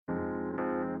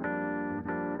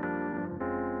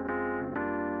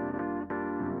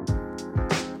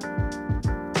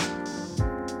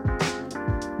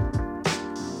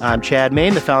I'm Chad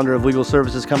Main, the founder of legal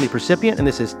services company Percipient, and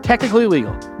this is Technically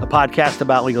Legal, a podcast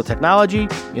about legal technology,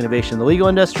 innovation in the legal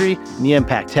industry, and the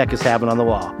impact tech is having on the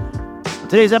law. On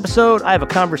today's episode, I have a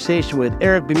conversation with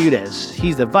Erik Bermudez.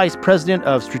 He's the Vice President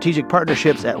of Strategic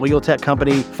Partnerships at legal tech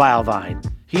company Filevine.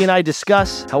 He and I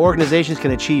discuss how organizations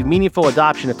can achieve meaningful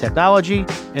adoption of technology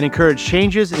and encourage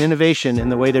changes and innovation in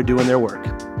the way they're doing their work.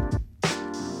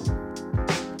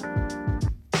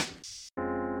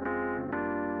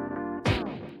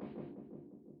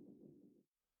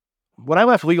 When I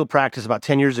left legal practice about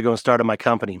 10 years ago and started my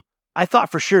company, I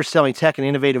thought for sure selling tech and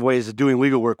innovative ways of doing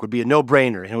legal work would be a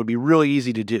no-brainer and it would be really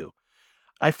easy to do.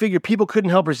 I figured people couldn't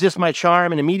help resist my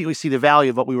charm and immediately see the value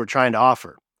of what we were trying to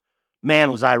offer.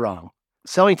 Man, was I wrong.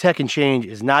 Selling tech and change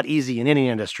is not easy in any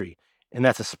industry, and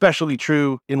that's especially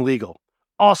true in legal.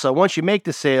 Also, once you make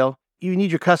the sale, you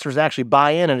need your customers to actually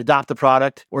buy in and adopt the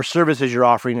product or services you're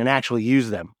offering and actually use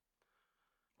them.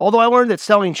 Although I learned that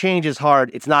selling change is hard,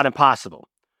 it's not impossible.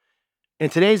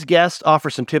 And today's guest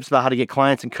offers some tips about how to get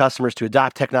clients and customers to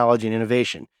adopt technology and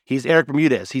innovation. He's Erik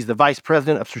Bermudez. He's the Vice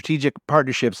President of Strategic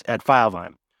Partnerships at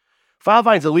Filevine.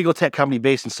 Filevine is a legal tech company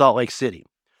based in Salt Lake City.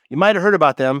 You might have heard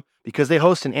about them because they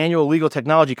host an annual legal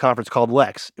technology conference called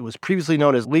LEX. It was previously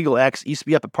known as Legal X, used to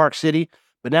be up at Park City,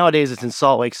 but nowadays it's in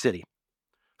Salt Lake City.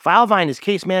 Filevine is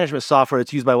case management software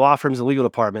that's used by law firms and legal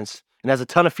departments and has a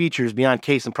ton of features beyond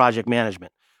case and project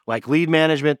management, like lead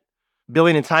management,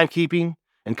 billing and timekeeping,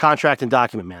 and contract and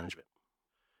document management.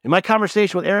 In my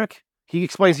conversation with Erik, he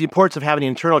explains the importance of having an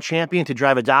internal champion to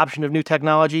drive adoption of new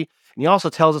technology, and he also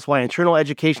tells us why internal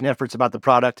education efforts about the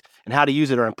product and how to use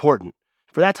it are important.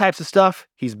 For that types of stuff,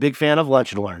 he's a big fan of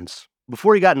Lunch and Learns.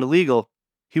 Before he got into legal,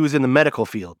 he was in the medical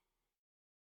field.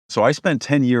 So I spent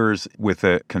 10 years with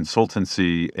a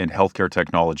consultancy in healthcare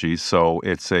technology. So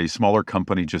it's a smaller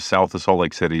company just south of Salt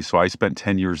Lake City. So I spent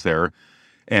 10 years there.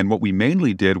 And what we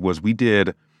mainly did was we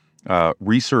did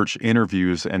research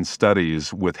interviews and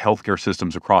studies with healthcare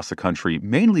systems across the country,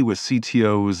 mainly with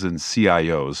CTOs and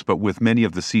CIOs, but with many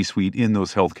of the C-suite in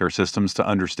those healthcare systems to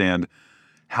understand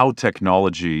how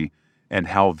technology and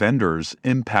how vendors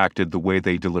impacted the way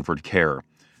they delivered care.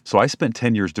 So I spent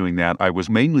 10 years doing that. I was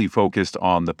mainly focused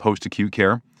on the post-acute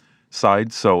care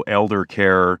side, so elder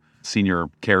care, senior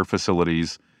care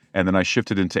facilities, and then I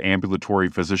shifted into ambulatory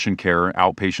physician care,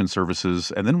 outpatient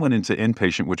services, and then went into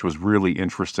inpatient, which was really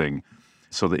interesting.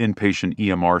 So the inpatient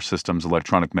EMR systems,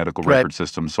 electronic medical record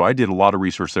systems. So I did a lot of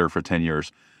research there for 10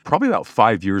 years. Probably about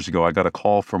 5 years ago, I got a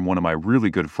call from one of my really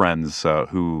good friends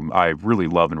who I really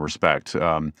love and respect.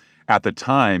 At the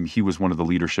time, he was one of the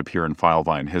leadership here in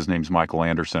Filevine. His name's Michael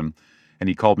Anderson. And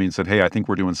he called me and said, "Hey, I think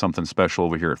we're doing something special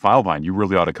over here at Filevine. You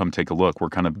really ought to come take a look. We're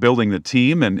kind of building the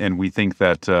team, and we think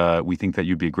that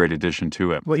you'd be a great addition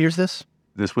to it." What year is this?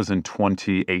 This was in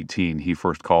 2018. He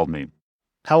first called me.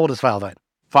 How old is Filevine?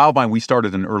 Filevine, we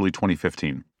started in early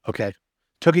 2015. Okay.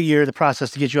 Took a year, the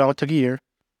process to get you on, took a year.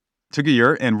 Took a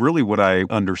year, and really what I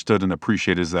understood and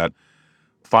appreciate is that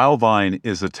Filevine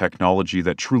is a technology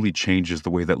that truly changes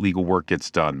the way that legal work gets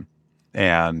done.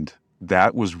 And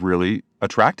that was really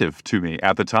attractive to me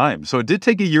at the time. So it did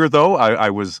take a year, though.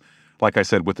 I was, like I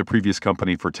said, with the previous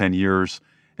company for 10 years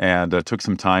and took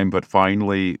some time, but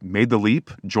finally made the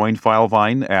leap, joined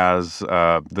Filevine as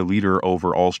the leader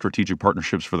over all strategic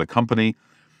partnerships for the company.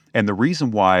 And the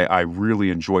reason why I really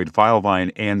enjoyed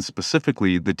Filevine and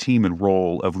specifically the team and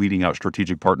role of leading out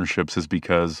strategic partnerships is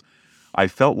because I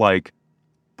felt like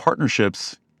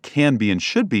partnerships can be and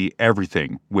should be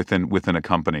everything within a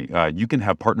company. You can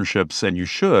have partnerships, and you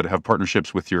should have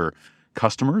partnerships with your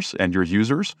customers and your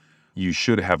users. You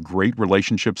should have great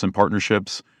relationships and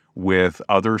partnerships with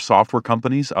other software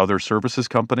companies, other services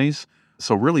companies.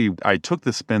 So really, I took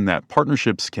the spin that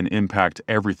partnerships can impact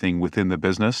everything within the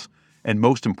business, and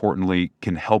most importantly,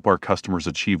 can help our customers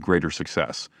achieve greater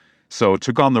success. So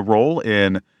took on the role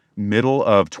in middle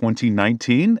of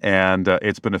 2019, and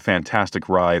it's been a fantastic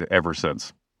ride ever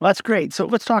since. Well, that's great. So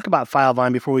let's talk about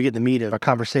Filevine before we get to the meat of our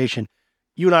conversation.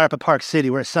 You and I are up at Park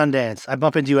City. We're at Sundance. I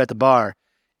bump into you at the bar,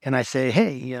 and I say,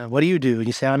 "Hey, what do you do?" And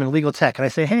you say, "I'm in legal tech." And I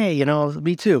say, "Hey,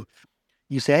 me too."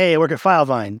 You say, "Hey, I work at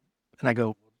Filevine." And I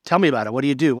go, "Tell me about it. What do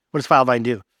you do? What does Filevine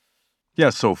do?"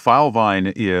 Yeah, so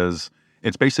Filevine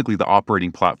it's basically the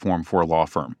operating platform for a law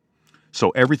firm. So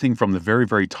everything from the very,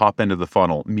 very top end of the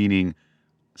funnel, meaning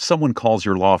someone calls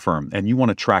your law firm and you want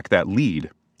to track that lead.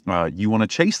 You want to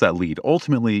chase that lead.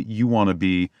 Ultimately, you want to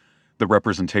be the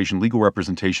legal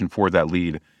representation for that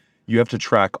lead. You have to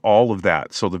track all of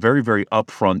that. So the very, very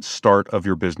upfront start of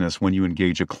your business when you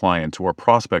engage a client or a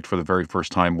prospect for the very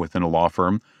first time within a law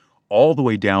firm, all the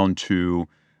way down to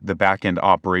the back-end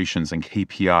operations and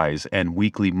KPIs and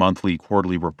weekly, monthly,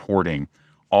 quarterly reporting.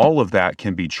 all of that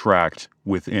can be tracked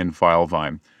within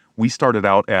Filevine. We started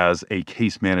out as a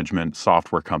case management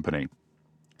software company.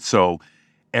 So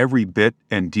every bit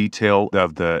and detail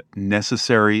of the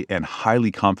necessary and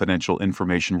highly confidential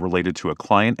information related to a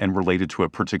client and related to a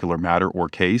particular matter or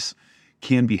case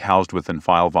can be housed within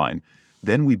Filevine.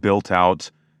 Then we built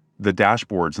out the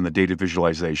dashboards and the data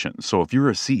visualization. So if you're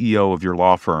a CEO of your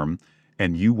law firm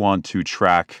and you want to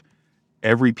track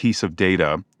every piece of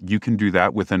data, you can do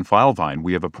that within Filevine.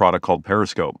 We have a product called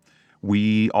Periscope.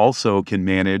 We also can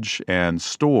manage and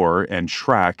store and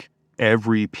track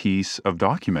every piece of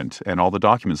document and all the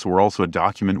documents. So we're also a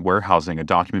document warehousing, a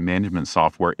document management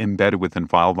software embedded within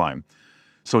Filevine.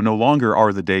 So no longer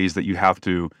are the days that you have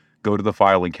to go to the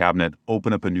filing cabinet,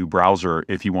 open up a new browser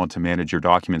if you want to manage your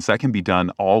documents. That can be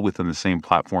done all within the same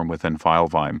platform within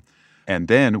Filevine. And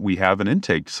then we have an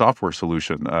intake software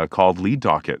solution called Lead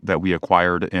Docket that we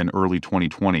acquired in early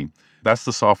 2020. That's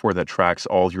the software that tracks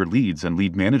all your leads and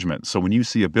lead management. So when you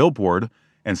see a billboard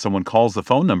and someone calls the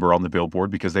phone number on the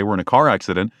billboard because they were in a car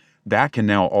accident, that can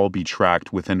now all be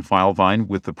tracked within Filevine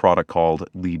with the product called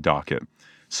Lead Docket.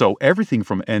 So everything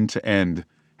from end to end,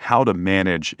 how to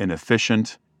manage an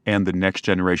efficient and the next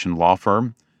generation law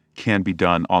firm can be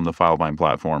done on the Filevine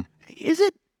platform. Is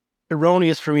it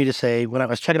erroneous for me to say, when I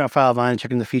was checking out Filevine,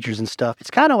 checking the features and stuff,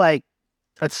 it's kind of like,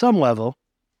 at some level,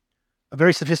 a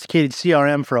very sophisticated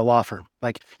CRM for a law firm?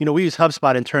 Like, we use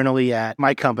HubSpot internally at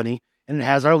my company, and it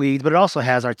has our leads, but it also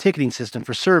has our ticketing system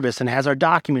for service and has our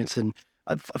documents. And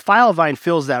Filevine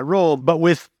fills that role, but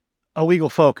with a legal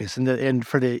focus and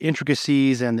for the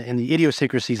intricacies and the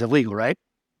idiosyncrasies of legal, right?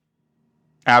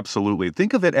 Absolutely.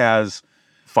 Think of it as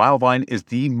Filevine is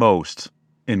the most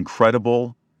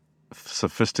incredible,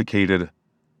 sophisticated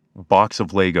box of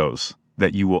Legos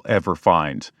that you will ever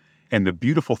find. And the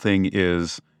beautiful thing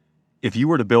is, if you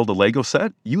were to build a Lego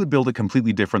set, you would build it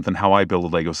completely different than how I build a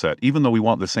Lego set. Even though we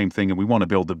want the same thing and we want to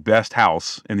build the best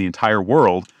house in the entire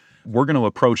world, we're going to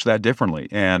approach that differently.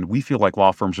 And we feel like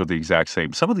law firms are the exact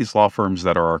same. Some of these law firms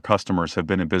that are our customers have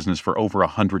been in business for over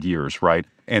 100 years, right?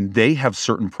 And they have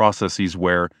certain processes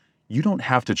where you don't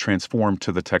have to transform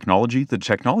to the technology. The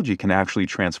technology can actually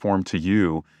transform to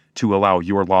you to allow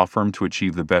your law firm to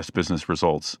achieve the best business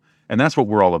results. And that's what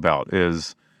we're all about,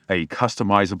 is a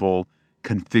customizable,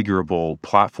 configurable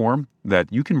platform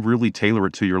that you can really tailor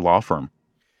it to your law firm.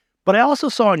 But I also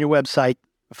saw on your website,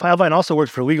 Filevine also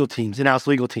works for legal teams, in-house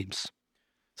legal teams.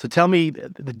 So tell me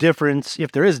the difference,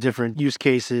 if there is different use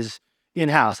cases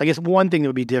in-house. I guess one thing that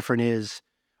would be different is,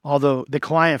 although the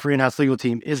client for in-house legal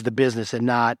team is the business and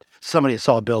not somebody that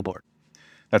saw a billboard.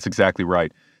 That's exactly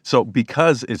right. So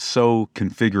because it's so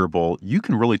configurable, you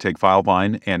can really take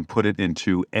Filevine and put it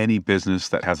into any business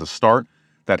that has a start,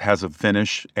 that has a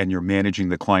finish, and you're managing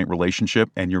the client relationship,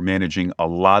 and you're managing a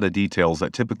lot of details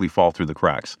that typically fall through the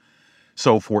cracks.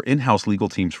 So for in-house legal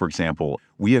teams, for example,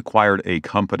 we acquired a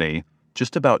company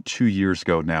just about 2 years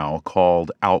ago now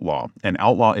called Outlaw. And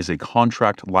Outlaw is a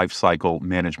contract lifecycle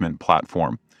management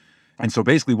platform. And so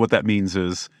basically what that means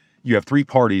is you have three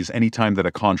parties anytime that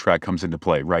a contract comes into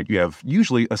play, right? You have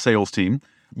usually a sales team,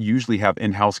 you usually have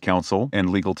in-house counsel and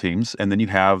legal teams, and then you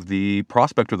have the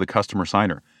prospect or the customer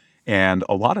signer. And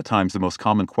a lot of times the most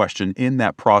common question in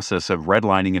that process of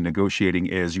redlining and negotiating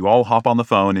is you all hop on the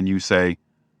phone and you say,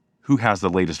 who has the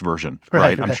latest version,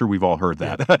 right? I'm sure we've all heard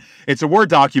that. Yeah. It's a Word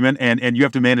document, and you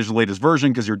have to manage the latest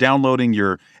version because you're downloading,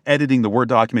 you're editing the Word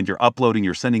document, you're uploading,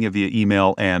 you're sending it via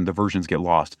email, and the versions get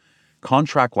lost.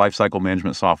 Contract lifecycle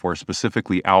management software,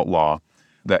 specifically Outlaw,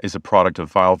 that is a product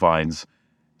of Filevine's,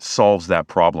 solves that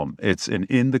problem. It's an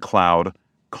in-the-cloud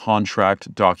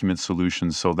contract document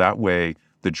solution, so that way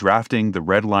the drafting, the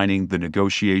redlining, the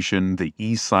negotiation, the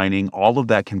e-signing, all of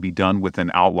that can be done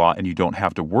within Outlaw, and you don't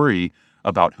have to worry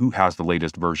about who has the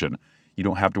latest version. You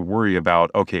don't have to worry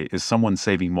about, okay, is someone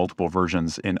saving multiple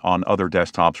versions on other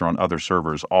desktops or on other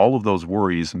servers? All of those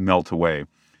worries melt away.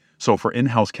 So for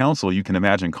in-house counsel, you can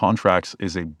imagine contracts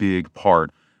is a big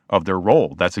part of their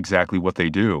role. That's exactly what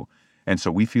they do. And so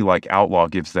we feel like Outlaw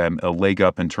gives them a leg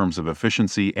up in terms of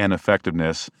efficiency and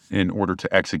effectiveness in order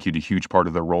to execute a huge part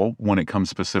of their role when it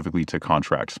comes specifically to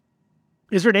contracts.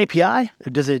 Is there an API?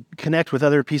 Does it connect with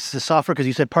other pieces of software? Because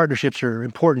you said partnerships are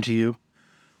important to you.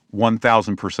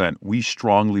 1,000%. We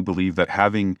strongly believe that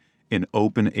having an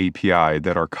open API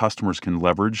that our customers can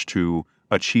leverage to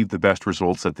achieve the best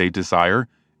results that they desire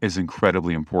is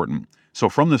incredibly important. So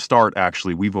from the start,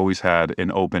 actually, we've always had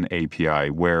an open API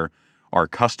where our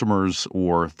customers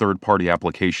or third-party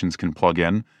applications can plug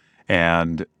in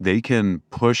and they can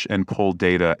push and pull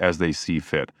data as they see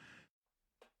fit.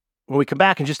 When we come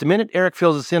back in just a minute, Erik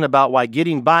fills us in about why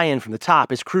getting buy-in from the top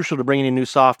is crucial to bringing in new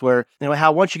software, and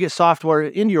how once you get software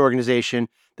into your organization,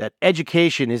 that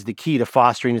education is the key to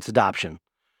fostering its adoption.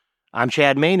 I'm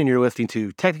Chad Main, and you're listening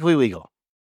to Technically Legal.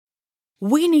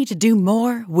 We need to do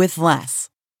more with less.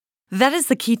 That is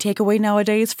the key takeaway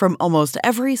nowadays from almost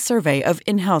every survey of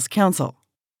in-house counsel.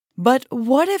 But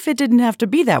what if it didn't have to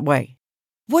be that way?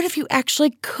 What if you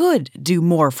actually could do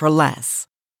more for less?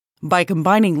 By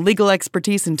combining legal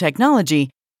expertise and technology,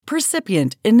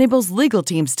 Percipient enables legal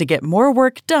teams to get more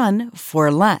work done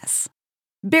for less.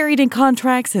 Buried in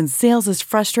contracts and sales is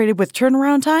frustrated with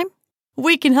turnaround time?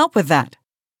 We can help with that.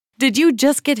 Did you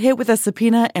just get hit with a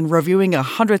subpoena and reviewing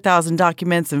 100,000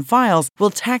 documents and files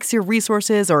will tax your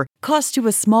resources or cost you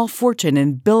a small fortune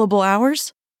in billable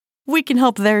hours? We can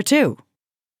help there too.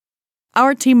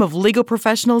 Our team of legal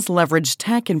professionals leverage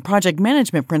tech and project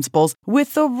management principles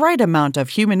with the right amount of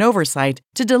human oversight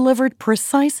to deliver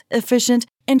precise, efficient,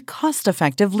 and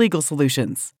cost-effective legal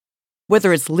solutions.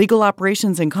 Whether it's legal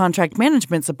operations and contract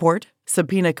management support,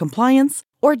 subpoena compliance,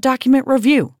 or document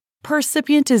review,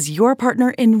 Percipient is your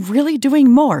partner in really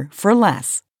doing more for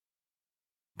less.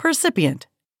 Percipient.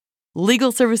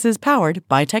 Legal services powered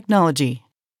by technology.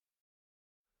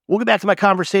 We'll get back to my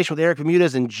conversation with Erik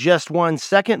Bermudez in just 1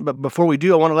 second, but before we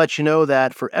do, I want to let you know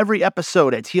that for every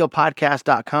episode at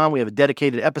tlpodcast.com, we have a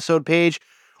dedicated episode page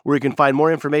where you can find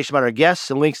more information about our guests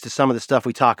and links to some of the stuff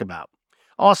we talk about.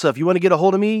 Also, if you want to get a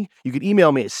hold of me, you can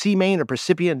email me at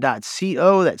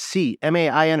cmain@percipient.co, that's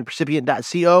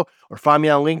CMAIN@percipient.co, or find me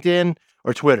on LinkedIn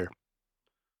or Twitter.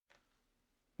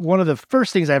 One of the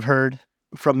first things I've heard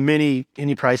from many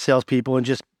enterprise salespeople and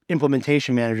just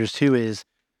implementation managers too is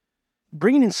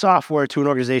bringing in software to an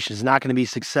organization is not going to be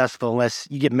successful unless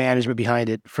you get management behind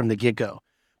it from the get-go.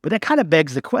 But that kind of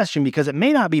begs the question, because it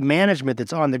may not be management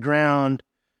that's on the ground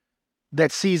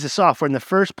that sees the software in the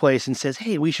first place and says,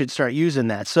 hey, we should start using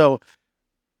that. So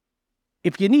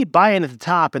if you need buy-in at the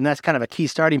top, and that's kind of a key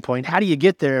starting point, how do you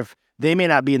get there if they may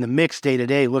not be in the mix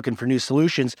day-to-day looking for new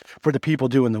solutions for the people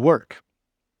doing the work?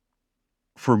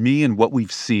 For me and what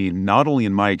we've seen, not only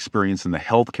in my experience in the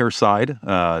healthcare side,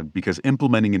 because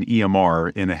implementing an EMR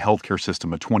in a healthcare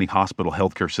system, a 20-hospital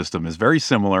healthcare system, is very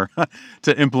similar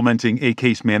to implementing a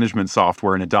case management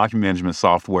software and a document management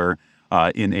software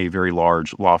in a very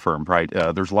large law firm, right?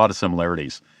 There's a lot of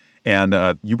similarities. And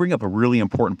you bring up a really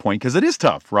important point, because it is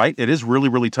tough, right? It is really,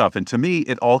 really tough. And to me,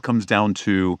 it all comes down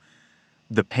to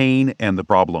the pain and the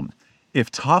problem. If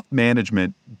top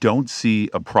management don't see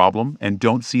a problem and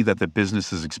don't see that the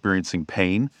business is experiencing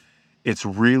pain, it's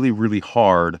really, really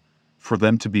hard for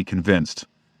them to be convinced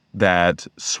that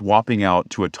swapping out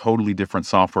to a totally different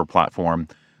software platform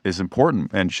is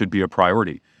important and should be a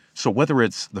priority. So whether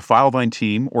it's the Filevine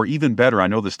team, or even better, I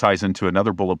know this ties into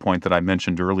another bullet point that I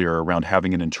mentioned earlier around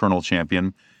having an internal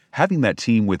champion, having that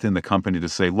team within the company to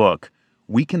say, look,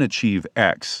 we can achieve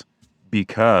X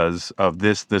because of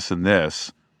this, this, and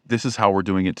this. This is how we're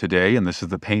doing it today, and this is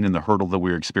the pain and the hurdle that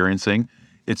we're experiencing.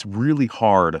 It's really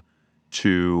hard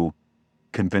to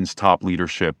convince top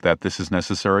leadership that this is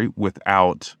necessary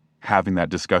without having that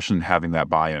discussion, having that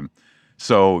buy-in.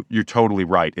 So you're totally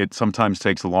right. It sometimes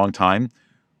takes a long time.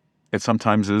 It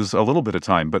sometimes is a little bit of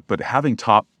time, but having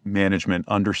top management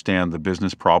understand the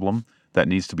business problem that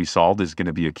needs to be solved is going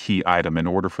to be a key item in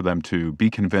order for them to be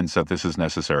convinced that this is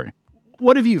necessary.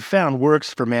 What have you found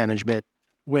works for management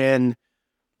when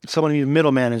someone in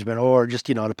middle management, or just,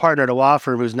 the partner at a law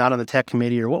firm who's not on the tech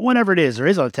committee, or whatever it is, or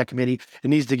is on the tech committee and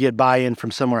needs to get buy-in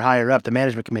from somewhere higher up, the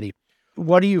management committee?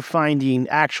 What are you finding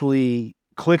actually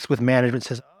clicks with management,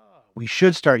 says, we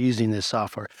should start using this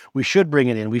software, we should bring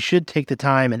it in, we should take the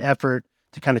time and effort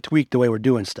to kind of tweak the way we're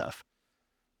doing stuff?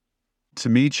 To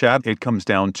me, Chad, it comes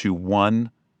down to one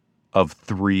of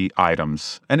three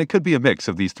items, and it could be a mix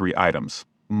of these three items: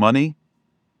 money,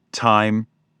 time,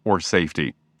 or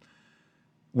safety.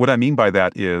 What I mean by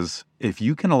that is, if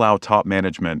you can allow top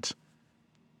management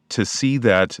to see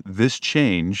that this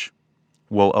change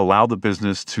will allow the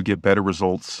business to get better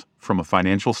results from a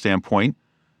financial standpoint,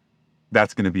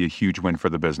 that's going to be a huge win for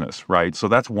the business, right? So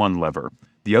that's one lever.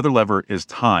 The other lever is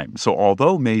time. So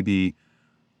although maybe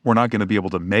we're not going to be able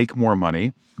to make more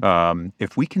money,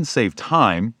 if we can save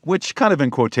time, which kind of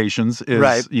in quotations is,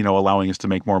 right, allowing us to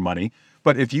make more money.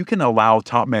 But if you can allow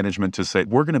top management to say,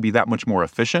 we're going to be that much more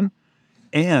efficient,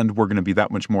 and we're going to be that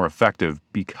much more effective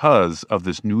because of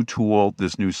this new tool,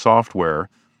 this new software,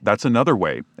 that's another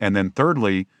way. And then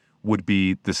thirdly would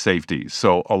be the safety.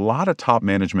 So a lot of top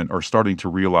management are starting to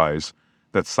realize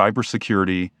that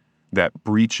cybersecurity, that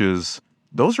breaches,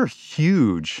 those are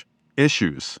huge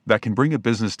issues that can bring a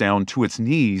business down to its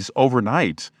knees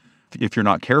overnight. if you're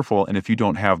not careful and if you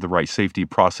don't have the right safety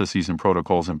processes and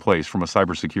protocols in place from a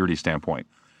cybersecurity standpoint.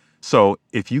 So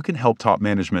if you can help top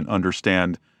management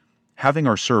understand having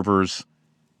our servers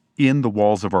in the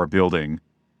walls of our building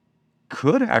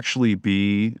could actually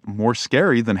be more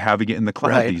scary than having it in the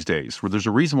cloud these days, where there's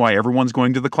a reason why everyone's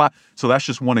going to the cloud. So that's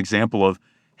just one example of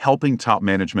helping top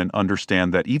management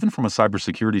understand that even from a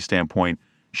cybersecurity standpoint,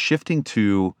 shifting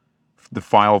to the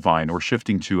Filevine or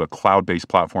shifting to a cloud-based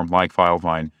platform like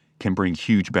Filevine can bring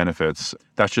huge benefits.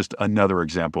 That's just another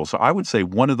example. So I would say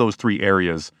one of those three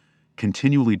areas,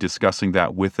 continually discussing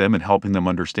that with them and helping them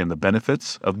understand the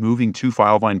benefits of moving to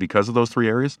Filevine because of those three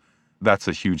areas, that's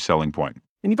a huge selling point.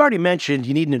 And you've already mentioned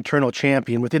you need an internal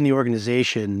champion within the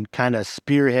organization kind of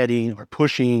spearheading or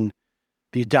pushing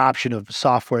the adoption of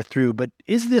software through. But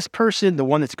is this person the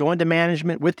one that's going to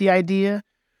management with the idea?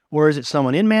 Or is it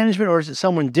someone in management? Or is it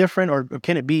someone different? Or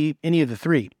can it be any of the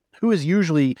three? Who is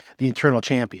usually the internal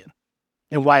champion?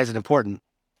 And why is it important?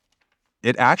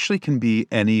 It actually can be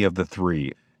any of the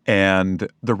three. And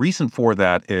the reason for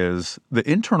that is the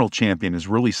internal champion is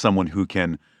really someone who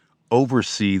can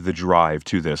oversee the drive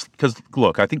to this. Because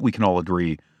look, I think we can all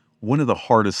agree, one of the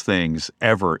hardest things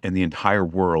ever in the entire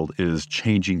world is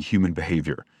changing human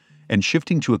behavior and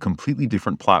shifting to a completely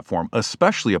different platform,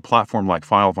 especially a platform like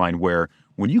Filevine, where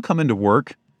when you come into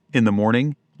work in the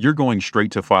morning, you're going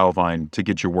straight to Filevine to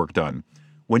get your work done.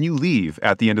 When you leave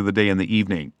at the end of the day in the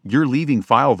evening, you're leaving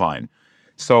Filevine.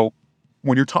 So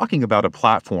when you're talking about a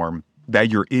platform that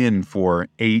you're in for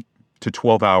 8 to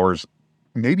 12 hours,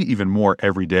 maybe even more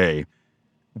every day,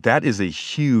 that is a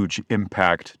huge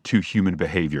impact to human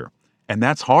behavior. And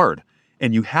that's hard.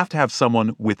 And you have to have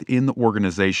someone within the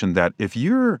organization that if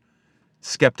you're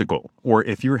skeptical or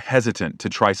if you're hesitant to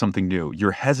try something new,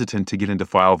 you're hesitant to get into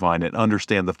Filevine and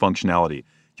understand the functionality,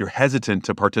 you're hesitant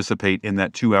to participate in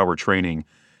that 2-hour training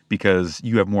because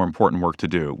you have more important work to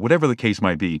do, whatever the case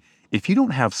might be, if you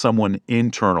don't have someone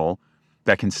internal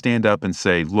that can stand up and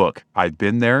say, look, I've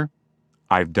been there,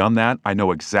 I've done that, I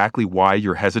know exactly why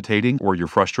you're hesitating or you're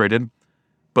frustrated,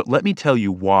 but let me tell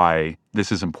you why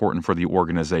this is important for the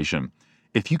organization.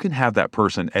 If you can have that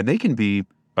person, and they can be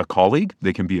a colleague,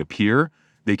 they can be a peer,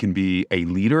 they can be a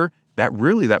leader,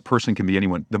 that person can be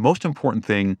anyone. The most important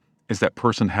thing is that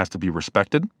person has to be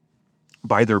respected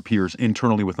by their peers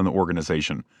internally within the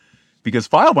organization. Because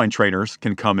Filevine trainers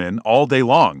can come in all day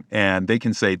long and they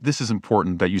can say, this is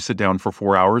important that you sit down for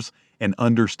 4 hours and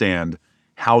understand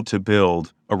how to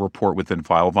build a report within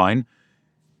Filevine.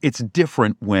 It's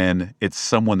different when it's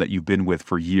someone that you've been with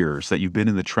for years, that you've been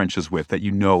in the trenches with, that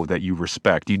you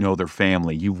respect, you know their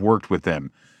family, you've worked with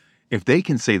them. If they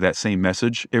can say that same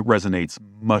message, it resonates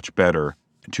much better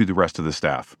to the rest of the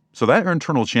staff. So that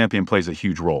internal champion plays a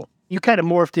huge role. You kind of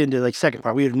morphed into like second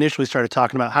part. We had initially started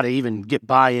talking about how to even get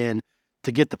buy-in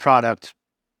to get the product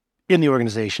in the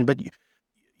organization, but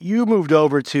you moved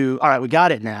over to, all right, we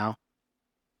got it now.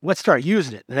 Let's start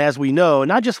using it. And as we know,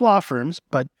 not just law firms,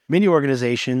 but many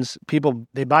organizations, people,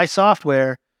 they buy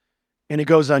software and it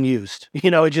goes unused.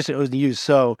 It was used.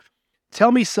 So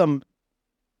tell me some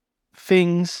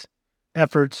things,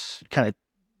 efforts, kind of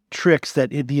tricks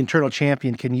that the internal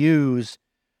champion can use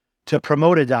to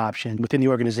promote adoption within the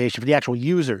organization for the actual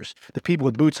users, the people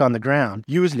with boots on the ground,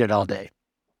 using it all day.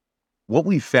 What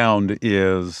we found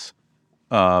is,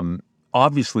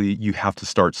 obviously, you have to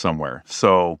start somewhere.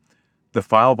 So the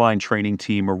Filevine training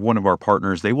team or one of our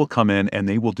partners, they will come in and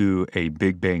they will do a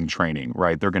big bang training,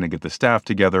 right? They're going to get the staff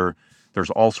together. There's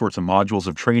all sorts of modules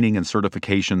of training and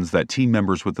certifications that team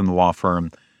members within the law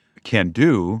firm can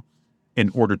do in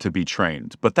order to be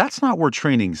trained. But that's not where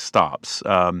training stops.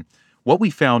 What we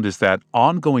found is that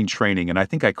ongoing training, and I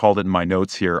think I called it in my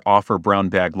notes here, offer brown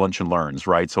bag lunch and learns,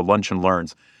 right? So lunch and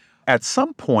learns. At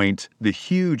some point, the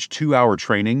huge 2-hour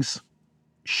trainings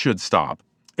should stop,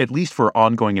 at least for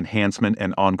ongoing enhancement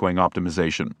and ongoing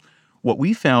optimization. What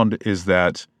we found is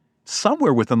that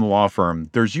somewhere within the law firm,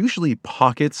 there's usually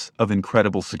pockets of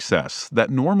incredible success that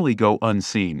normally go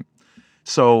unseen.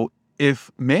 So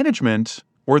if management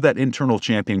or that internal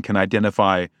champion can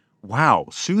identify, wow,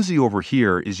 Susie over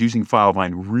here is using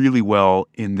Filevine really well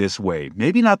in this way.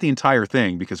 Maybe not the entire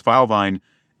thing, because Filevine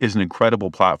is an incredible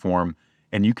platform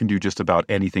and you can do just about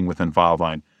anything within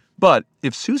Filevine. But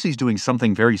if Susie's doing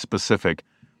something very specific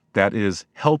that is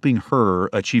helping her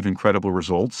achieve incredible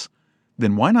results,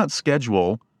 then why not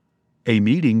schedule a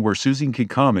meeting where Susie can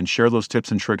come and share those tips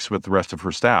and tricks with the rest of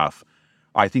her staff?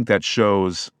 I think that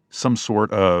shows some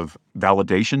sort of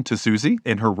validation to Susie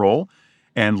in her role.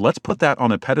 And let's put that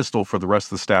on a pedestal for the rest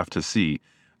of the staff to see.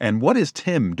 And what is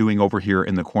Tim doing over here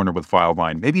in the corner with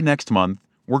Filevine? Maybe next month,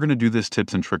 we're going to do this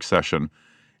tips and tricks session.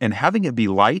 And having it be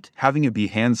light, having it be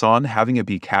hands-on, having it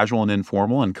be casual and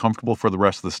informal and comfortable for the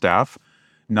rest of the staff,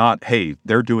 not, hey,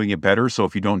 they're doing it better, so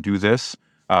if you don't do this,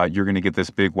 you're going to get this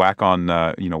big whack on,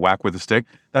 whack with a stick.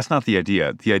 That's not the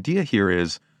idea. The idea here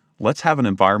is let's have an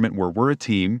environment where we're a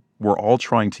team. We're all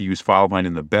trying to use Filevine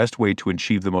in the best way to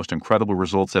achieve the most incredible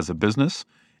results as a business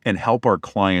and help our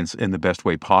clients in the best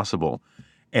way possible.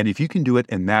 And if you can do it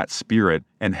in that spirit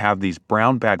and have these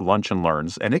brown bag lunch and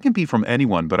learns, and it can be from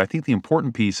anyone, but I think the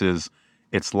important piece is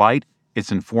it's light,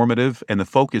 it's informative, and the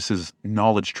focus is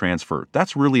knowledge transfer.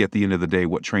 That's really at the end of the day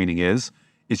what training is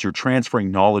you're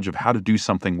transferring knowledge of how to do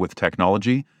something with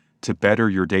technology to better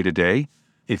your day-to-day.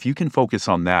 If you can focus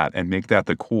on that and make that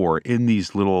the core in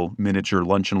these little miniature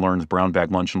lunch and learns, brown bag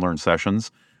lunch and learn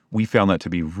sessions, we found that to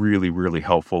be really, really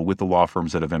helpful with the law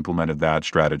firms that have implemented that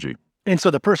strategy. And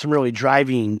so the person really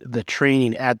driving the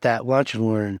training at that lunch and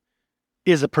learn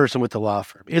is a person with the law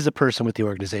firm, is a person with the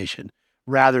organization,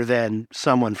 rather than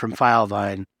someone from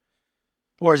Filevine.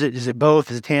 Or is it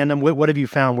both? Is it tandem? What have you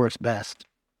found works best?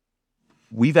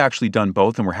 We've actually done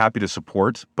both, and we're happy to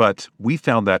support. But we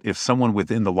found that if someone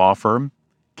within the law firm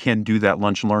can do that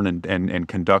lunch and learn and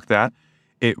conduct that,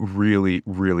 it really,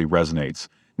 really resonates.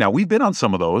 Now, we've been on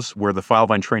some of those where the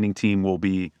Filevine training team will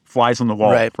be flies on the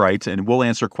wall, right? And we'll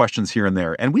answer questions here and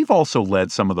there. And we've also led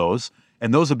some of those,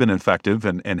 and those have been effective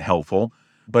and helpful.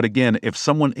 But again, if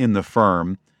someone in the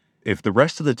firm, if the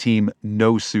rest of the team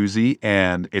knows Susie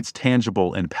and it's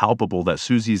tangible and palpable that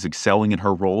Susie is excelling in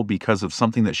her role because of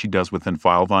something that she does within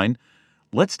Filevine,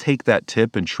 let's take that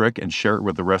tip and trick and share it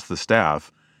with the rest of the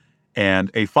staff. And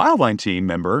a Filevine team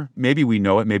member, maybe we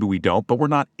know it, maybe we don't, but we're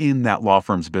not in that law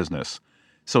firm's business.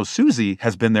 So Susie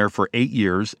has been there for 8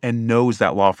 years and knows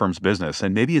that law firm's business.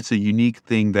 And maybe it's a unique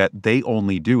thing that they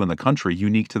only do in the country,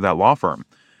 unique to that law firm.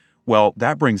 Well,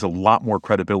 that brings a lot more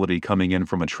credibility coming in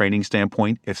from a training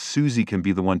standpoint if Susie can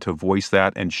be the one to voice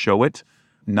that and show it,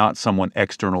 not someone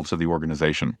external to the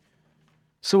organization.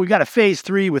 So we got a phase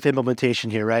 3 with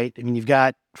implementation here, right? I mean, you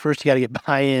got to get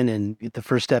buy-in and get the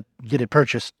first step, get it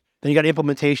purchased. Then you got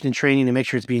implementation and training to make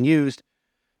sure it's being used.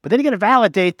 But then you got to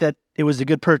validate that it was a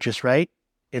good purchase, right?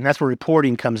 And that's where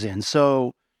reporting comes in.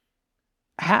 So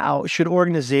how should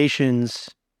organizations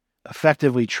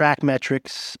effectively track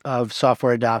metrics of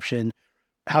software adoption?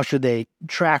 How should they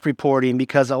track reporting?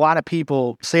 Because a lot of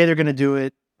people say they're going to do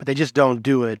it, but they just don't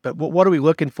do it. But what are we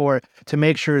looking for to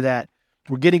make sure that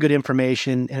we're getting good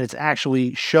information and it's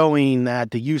actually showing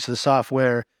that the use of the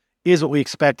software is what we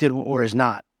expected or is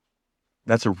not?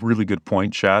 That's a really good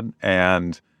point, Chad.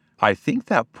 And I think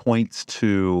that points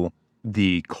to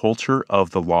the culture of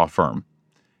the law firm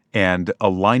and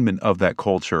alignment of that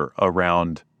culture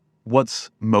around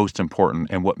what's most important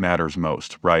and what matters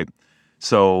most, right?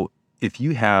 So if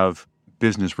you have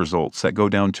business results that go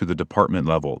down to the department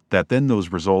level, that then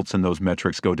those results and those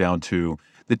metrics go down to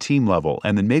the team level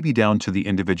and then maybe down to the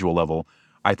individual level,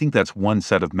 I think that's one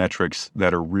set of metrics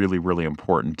that are really, really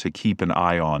important to keep an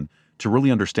eye on to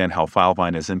really understand how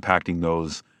Filevine is impacting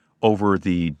those over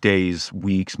the days,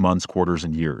 weeks, months, quarters,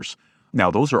 and years. Now,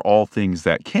 those are all things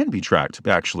that can be tracked,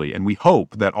 actually, and we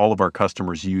hope that all of our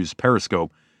customers use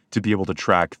Periscope to be able to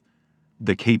track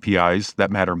the KPIs that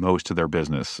matter most to their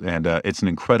business. And it's an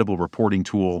incredible reporting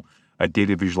tool, a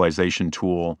data visualization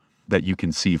tool that you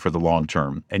can see for the long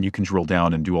term, and you can drill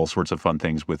down and do all sorts of fun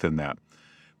things within that.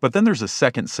 But then there's a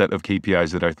second set of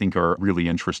KPIs that I think are really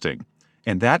interesting,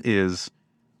 and that is,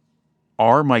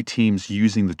 are my teams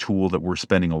using the tool that we're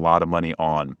spending a lot of money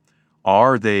on?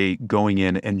 Are they going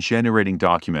in and generating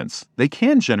documents? They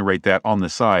can generate that on the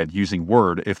side using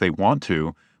Word if they want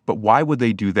to, but why would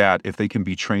they do that if they can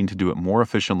be trained to do it more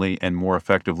efficiently and more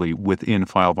effectively within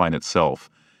Filevine itself?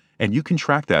 And you can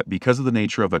track that because of the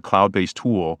nature of a cloud-based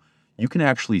tool. You can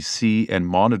actually see and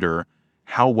monitor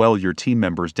how well your team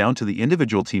members, down to the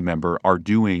individual team member, are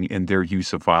doing in their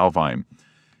use of Filevine.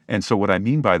 And so what I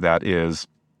mean by that is,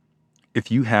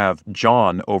 if you have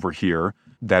John over here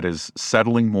that is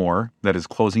settling more, that is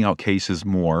closing out cases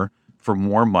more for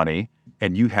more money,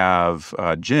 and you have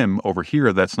Jim over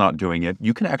here that's not doing it,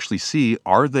 you can actually see,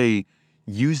 are they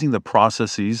using the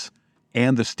processes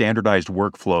and the standardized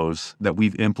workflows that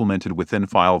we've implemented within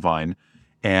Filevine,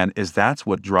 and is that's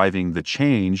what driving the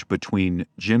change between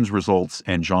Jim's results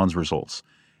and John's results.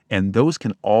 And those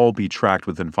can all be tracked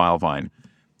within Filevine.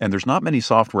 And there's not many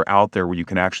software out there where you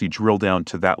can actually drill down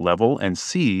to that level and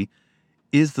see,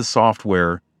 is the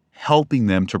software helping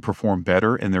them to perform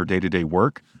better in their day-to-day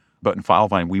work? But in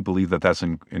Filevine, we believe that that's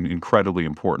incredibly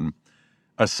important,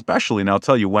 especially, and I'll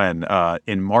tell you when,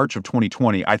 in March of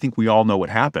 2020, I think we all know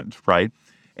what happened, right?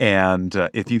 And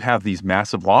if you have these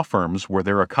massive law firms where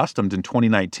they're accustomed in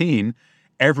 2019,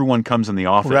 everyone comes in the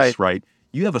office, right?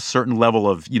 You have a certain level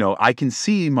of, I can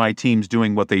see my teams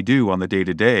doing what they do on the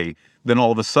day-to-day. Then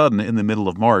all of a sudden, in the middle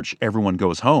of March, everyone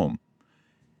goes home.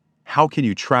 How can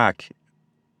you track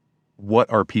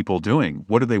what are people doing?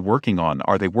 What are they working on?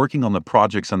 Are they working on the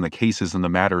projects and the cases and the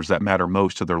matters that matter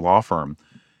most to their law firm?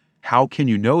 How can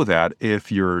you know that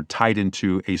if you're tied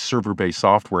into a server-based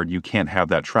software and you can't have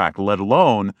that tracked, let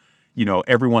alone,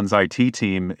 everyone's IT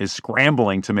team is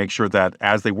scrambling to make sure that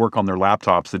as they work on their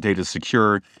laptops, the data is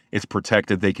secure, it's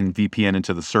protected, they can VPN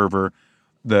into the server.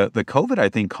 The COVID, I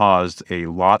think, caused a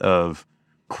lot of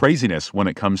craziness when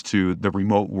it comes to the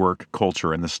remote work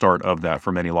culture and the start of that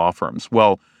for many law firms.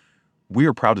 Well, we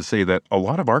are proud to say that a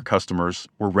lot of our customers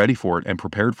were ready for it and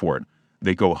prepared for it.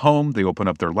 They go home, they open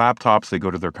up their laptops, they go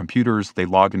to their computers, they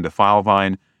log into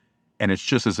Filevine, and it's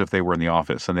just as if they were in the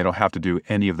office and they don't have to do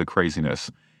any of the craziness.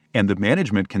 And the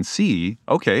management can see,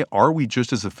 okay, are we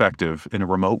just as effective in a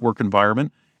remote work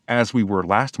environment as we were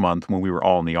last month when we were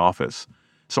all in the office?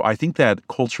 So I think that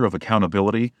culture of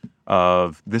accountability,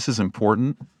 of this is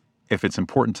important, if it's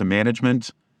important to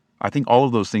management, I think all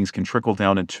of those things can trickle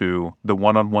down into the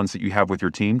one-on-ones that you have with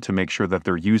your team to make sure that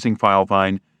they're using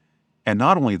Filevine. And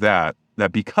not only that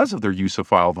because of their use of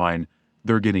Filevine,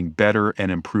 they're getting better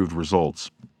and improved results.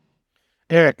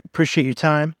 Erik, appreciate your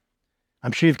time.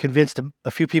 I'm sure you've convinced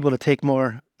a few people to take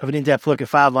more of an in-depth look at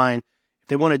Filevine. If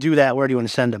they want to do that, where do you want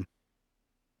to send them?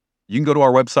 You can go to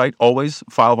our website, always,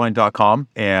 filevine.com,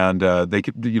 and they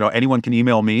could, anyone can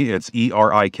email me. It's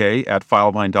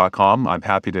erik@filevine.com. I'm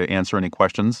happy to answer any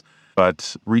questions,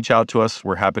 but reach out to us.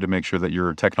 We're happy to make sure that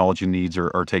your technology needs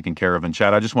are taken care of. And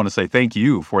Chad, I just want to say thank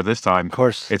you for this time. Of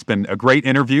course. It's been a great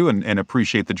interview and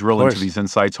appreciate the drill into these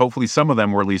insights. Hopefully some of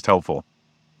them were at least helpful.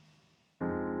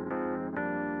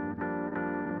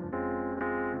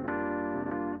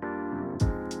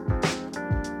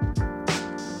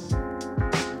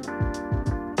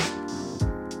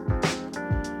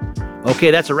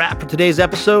 Okay, that's a wrap for today's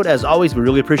episode. As always, we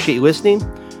really appreciate you listening.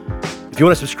 If you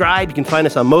want to subscribe, you can find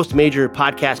us on most major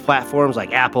podcast platforms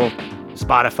like Apple,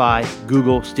 Spotify,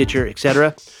 Google, Stitcher,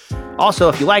 etc. Also,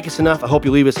 if you like us enough, I hope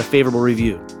you leave us a favorable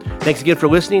review. Thanks again for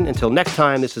listening. Until next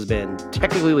time, this has been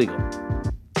Technically Legal.